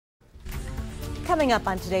Coming up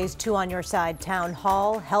on today's Two on Your Side Town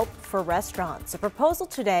Hall, help for restaurants. A proposal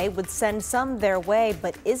today would send some their way,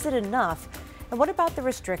 but is it enough? And what about the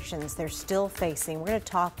restrictions they're still facing? We're going to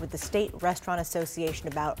talk with the State Restaurant Association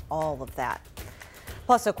about all of that.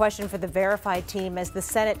 Plus, a question for the Verified team as the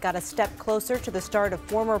Senate got a step closer to the start of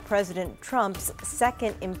former President Trump's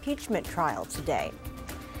second impeachment trial today.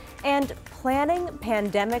 And planning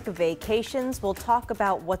pandemic vacations. We'll talk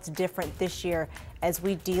about what's different this year as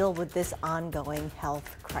we deal with this ongoing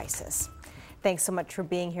health crisis. Thanks so much for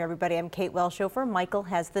being here, everybody. I'm Kate Welshofer. Michael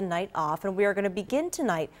has the night off, and we are going to begin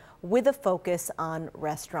tonight with a focus on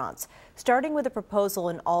restaurants, starting with a proposal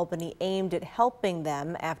in Albany aimed at helping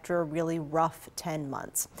them after a really rough 10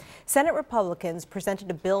 months. Senate Republicans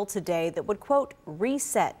presented a bill today that would, quote,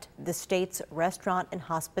 reset the state's restaurant and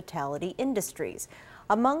hospitality industries.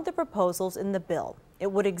 Among the proposals in the bill,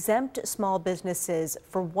 it would exempt small businesses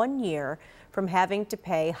for 1 year from having to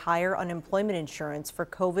pay higher unemployment insurance for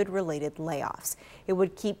COVID-related layoffs. It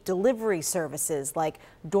would keep delivery services like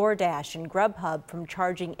DoorDash and Grubhub from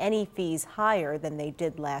charging any fees higher than they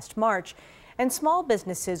did last March. And small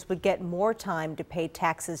businesses would get more time to pay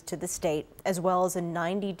taxes to the state, as well as a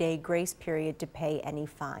 90-day grace period to pay any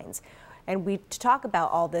fines. And to talk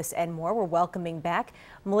about all this and more, we're welcoming back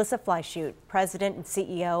Melissa Fleischut, President and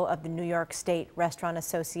CEO of the New York State Restaurant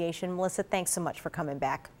Association. Melissa, thanks so much for coming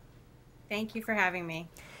back. Thank you for having me.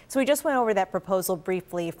 So we just went over that proposal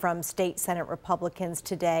briefly from state Senate Republicans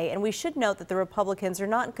today, and we should note that the Republicans are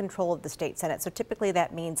not in control of the state Senate, so typically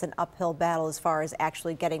that means an uphill battle as far as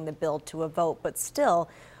actually getting the bill to a vote. But still,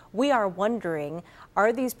 we are wondering,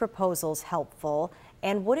 are these proposals helpful,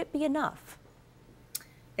 and would it be enough?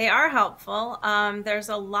 They are helpful. There's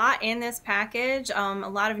a lot in this package, a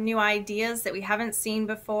lot of new ideas that we haven't seen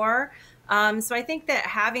before. So I think that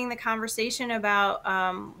having the conversation about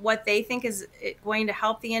what they think is going to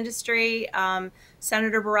help the industry.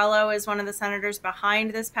 Senator Borrello is one of the senators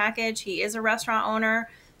behind this package. He is a restaurant owner.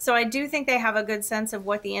 So I do think they have a good sense of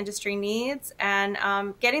what the industry needs, and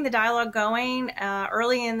getting the dialogue going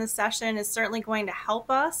early in the session is certainly going to help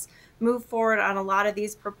us move forward on a lot of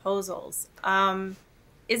these proposals.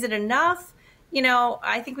 Is it enough? You know,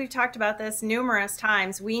 I think we've talked about this numerous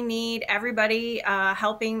times. We need everybody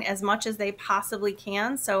helping as much as they possibly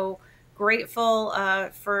can. So grateful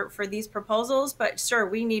for these proposals, but sure,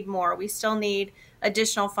 we need more. We still need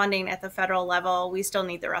additional funding at the federal level. We still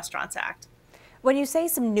need the Restaurants Act. When you say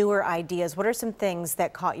some newer ideas, what are some things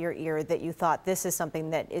that caught your ear that you thought this is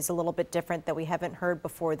something that is a little bit different that we haven't heard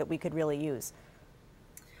before that we could really use?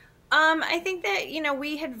 I think that, you know,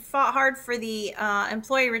 we had fought hard for the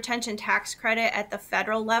employee retention tax credit at the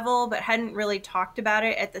federal level, but hadn't really talked about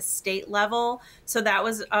it at the state level. So that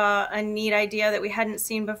was a neat idea that we hadn't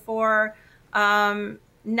seen before.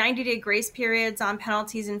 90-day grace periods on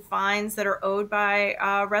penalties and fines that are owed by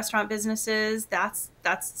restaurant businesses. That's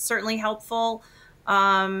certainly helpful.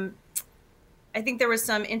 I think there was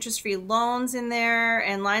some interest-free loans in there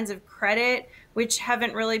and lines of credit, which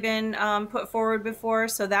haven't really been put forward before.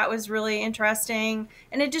 So that was really interesting.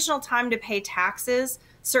 And additional time to pay taxes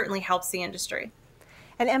certainly helps the industry.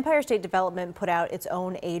 And Empire State Development put out its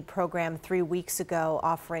own aid program 3 weeks ago,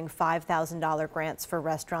 offering $5,000 grants for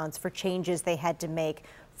restaurants for changes they had to make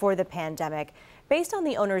for the pandemic. Based on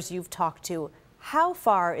the owners you've talked to, how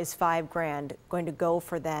far is $5 grand going to go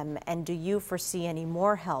for them? And do you foresee any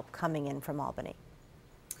more help coming in from Albany?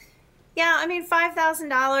 Yeah, I mean,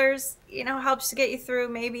 $5,000, you know, helps to get you through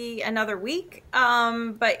maybe another week.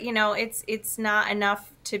 But, you know, it's not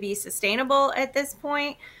enough to be sustainable at this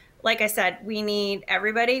point. Like I said, we need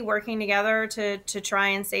everybody working together to try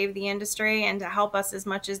and save the industry and to help us as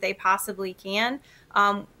much as they possibly can.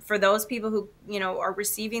 For those people who, you know, are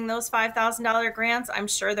receiving those $5,000 grants, I'm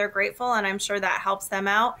sure they're grateful and I'm sure that helps them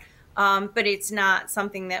out. But it's not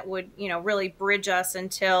something that would, you know, really bridge us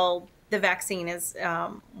until the vaccine is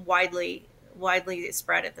widely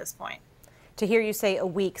spread at this point. To hear you say a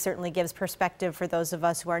week certainly gives perspective for those of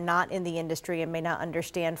us who are not in the industry and may not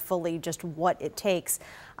understand fully just what it takes.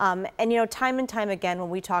 And, you know, time and time again, when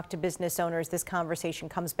we talk to business owners, this conversation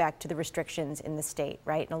comes back to the restrictions in the state,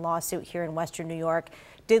 right? And a lawsuit here in Western New York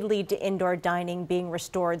did lead to indoor dining being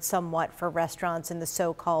restored somewhat for restaurants in the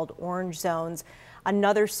so-called orange zones.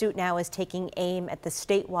 Another suit now is taking aim at the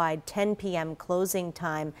statewide 10 p.m. closing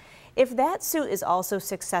time. If that suit is also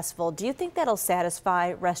successful, do you think that'll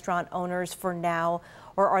satisfy restaurant owners for now,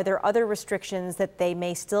 or are there other restrictions that they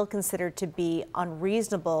may still consider to be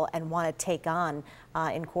unreasonable and want to take on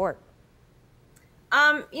in court?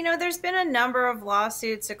 There's been a number of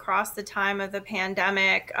lawsuits across the time of the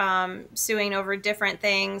pandemic, suing over different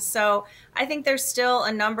things. So I think there's still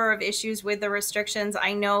a number of issues with the restrictions.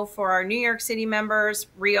 I know for our New York City members,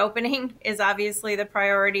 reopening is obviously the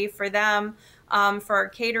priority for them. For our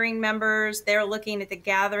catering members, they're looking at the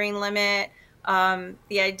gathering limit,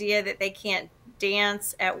 the idea that they can't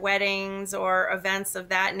dance at weddings or events of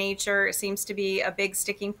that nature seems to be a big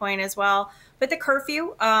sticking point as well. But the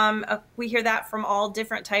curfew, we hear that from all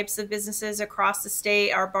different types of businesses across the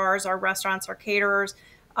state, our bars, our restaurants, our caterers.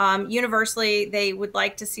 Universally, they would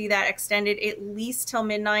like to see that extended at least till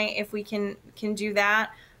midnight if we can do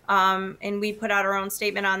that. And we put out our own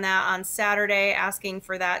statement on that on Saturday, asking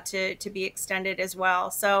for that to be extended as well.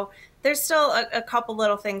 So there's still a couple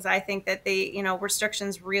little things I think that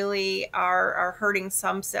restrictions really are hurting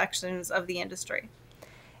some sections of the industry.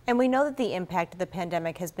 And we know that the impact of the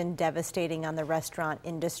pandemic has been devastating on the restaurant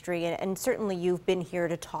industry, and certainly you've been here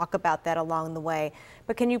to talk about that along the way.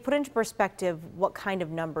 But can you put into perspective what kind of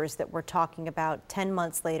numbers that we're talking about 10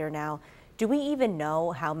 months later now? Do we even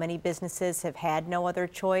know how many businesses have had no other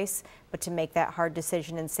choice but to make that hard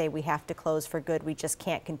decision and say we have to close for good, we just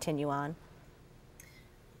can't continue on?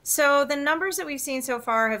 So the numbers that we've seen so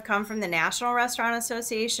far have come from the National Restaurant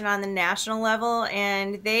Association on the national level,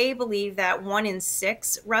 and they believe that 1 in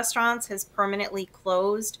 6 restaurants has permanently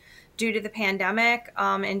closed due to the pandemic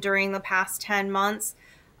and during the past 10 months.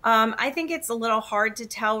 I think it's a little hard to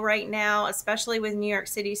tell right now, especially with New York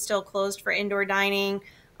City still closed for indoor dining.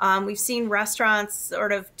 We've seen restaurants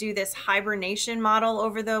sort of do this hibernation model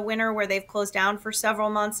over the winter where they've closed down for several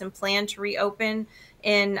months and plan to reopen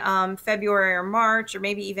in February or March or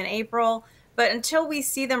maybe even April. But until we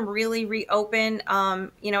see them really reopen,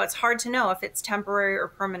 it's hard to know if it's temporary or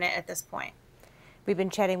permanent at this point. We've been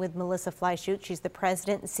chatting with Melissa Fleischut. She's the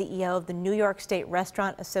president and CEO of the New York State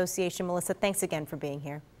Restaurant Association. Melissa, thanks again for being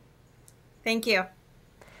here. Thank you.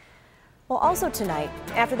 Well, also tonight,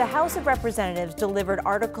 after the House of Representatives delivered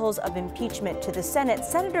articles of impeachment to the Senate,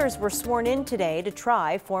 senators were sworn in today to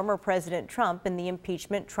try former President Trump in the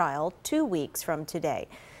impeachment trial 2 weeks from today.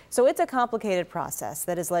 So it's a complicated process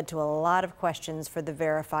that has led to a lot of questions for the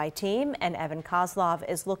Verify team, and Evan Kozlov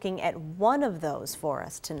is looking at one of those for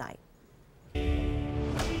us tonight.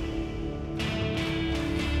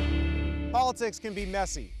 Politics can be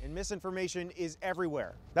messy, and misinformation is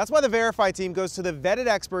everywhere. That's why the Verify team goes to the vetted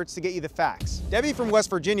experts to get you the facts. Debbie from West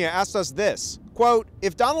Virginia asked us this, quote,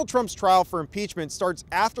 if Donald Trump's trial for impeachment starts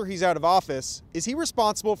after he's out of office, is he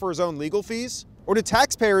responsible for his own legal fees? Or do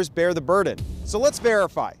taxpayers bear the burden? So let's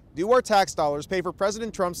verify. Do our tax dollars pay for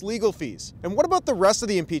President Trump's legal fees? And what about the rest of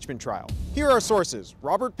the impeachment trial? Here are our sources.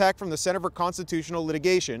 Robert Peck from the Center for Constitutional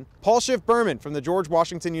Litigation, Paul Schiff-Berman from the George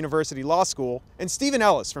Washington University Law School, and Stephen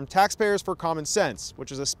Ellis from Taxpayers for Common Sense,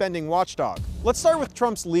 which is a spending watchdog. Let's start with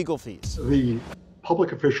Trump's legal fees. The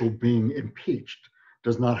public official being impeached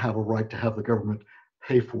does not have a right to have the government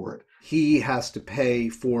pay for it. He has to pay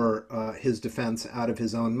for his defense out of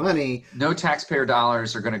his own money. No taxpayer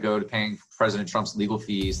dollars are going to go to paying President Trump's legal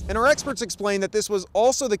fees. And our experts explain that this was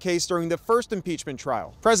also the case during the first impeachment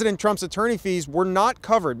trial. President Trump's attorney fees were not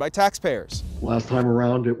covered by taxpayers. Last time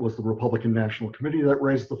around, it was the Republican National Committee that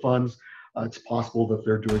raised the funds. It's possible that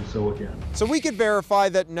they're doing so again. So we could verify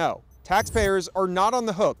that no, taxpayers are not on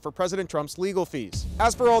the hook for President Trump's legal fees.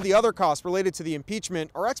 As for all the other costs related to the impeachment,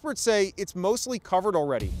 our experts say it's mostly covered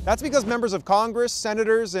already. That's because members of Congress,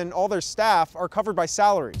 senators, and all their staff are covered by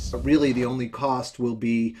salaries. But really, the only cost will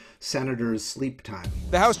be senators' sleep time.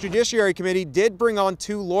 The House Judiciary Committee did bring on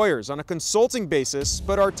 2 lawyers on a consulting basis,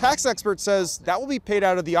 but our tax expert says that will be paid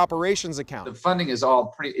out of the operations account. The funding is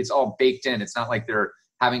all baked in. It's not like they're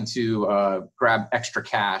having to grab extra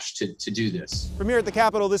cash to do this. From here at the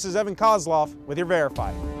Capitol, this is Evan Kozlov with your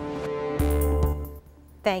Verify.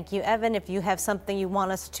 Thank you, Evan. If you have something you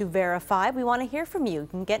want us to verify, we want to hear from you. You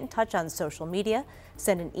can get in touch on social media,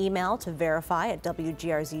 send an email to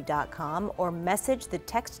verify@wgrz.com, or message the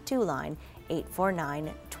text-to line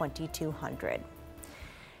 849-2200.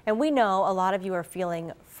 And we know a lot of you are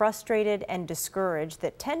feeling frustrated and discouraged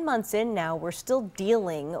that 10 months in now, we're still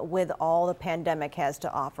dealing with all the pandemic has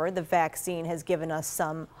to offer. The vaccine has given us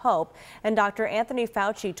some hope. And Dr. Anthony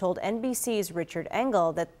Fauci told NBC's Richard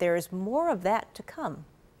Engel that there's more of that to come.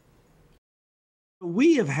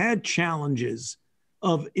 We have had challenges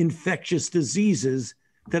of infectious diseases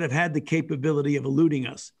that have had the capability of eluding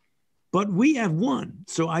us. But we have won,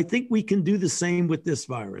 so I think we can do the same with this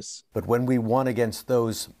virus. But when we won against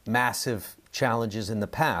those massive challenges in the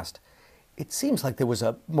past, it seems like there was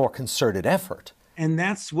a more concerted effort. And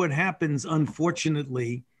that's what happens,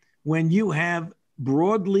 unfortunately, when you have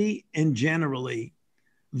broadly and generally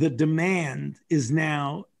the demand is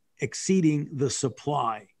now exceeding the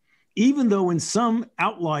supply, even though in some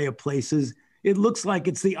outlier places, it looks like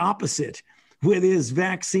it's the opposite, where there's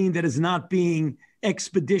vaccine that is not being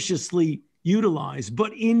expeditiously utilized.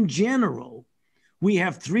 But in general, we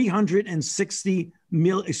have 330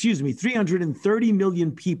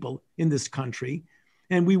 million people in this country,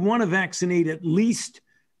 and we want to vaccinate at least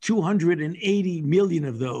 280 million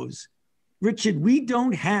of those. Richard, we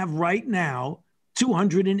don't have right now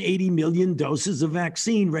 280 million doses of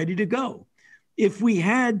vaccine ready to go. If we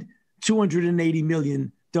had 280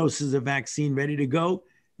 million doses of vaccine ready to go,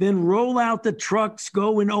 then roll out the trucks,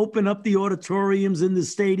 go and open up the auditoriums and the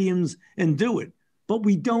stadiums and do it. But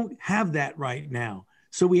we don't have that right now.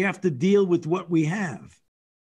 So we have to deal with what we have.